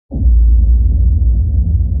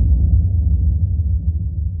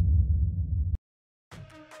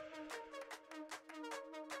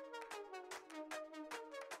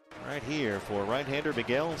for right-hander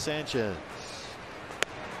Miguel Sánchez.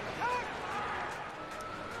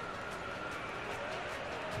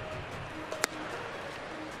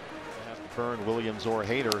 Have to burn Williams or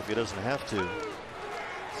Hader if he doesn't have to.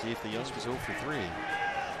 See if the youngsters 0 for 3.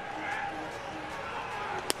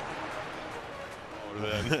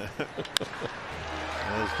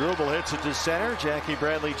 As Dribble hits it to center, Jackie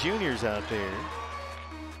Bradley Jr.'s out there.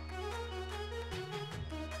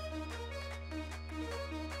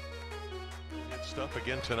 Good stuff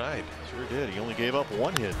again tonight. Sure did. He only gave up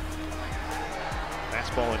 1 hit.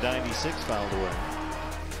 Fastball at 96 fouled away.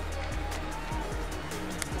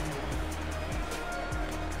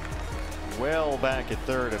 Well back at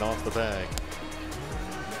third and off the bag.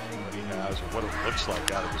 What he has, or what it looks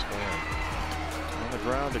like out of his hand. On the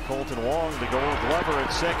ground to Colton Wong. The Gold Glover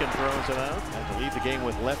at second throws it out. And to lead the game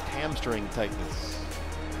with left hamstring tightness,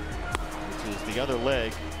 which is the other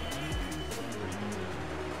leg.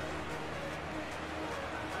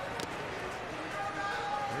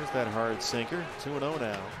 There's that hard sinker. 2-0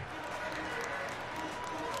 now.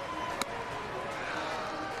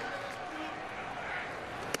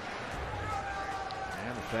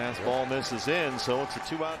 And the fastball misses in, so it's a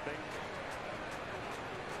 2-out.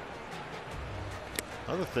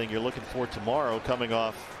 Another thing you're looking for tomorrow coming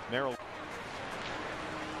off Merrill.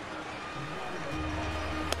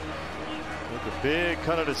 Look, a big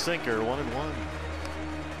cut of the sinker, 1-1.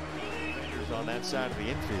 Fingers on that side of the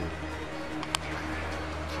infield.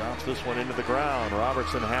 Chops this one into the ground.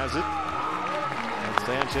 Robertson has it. And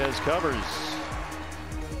Sanchez covers.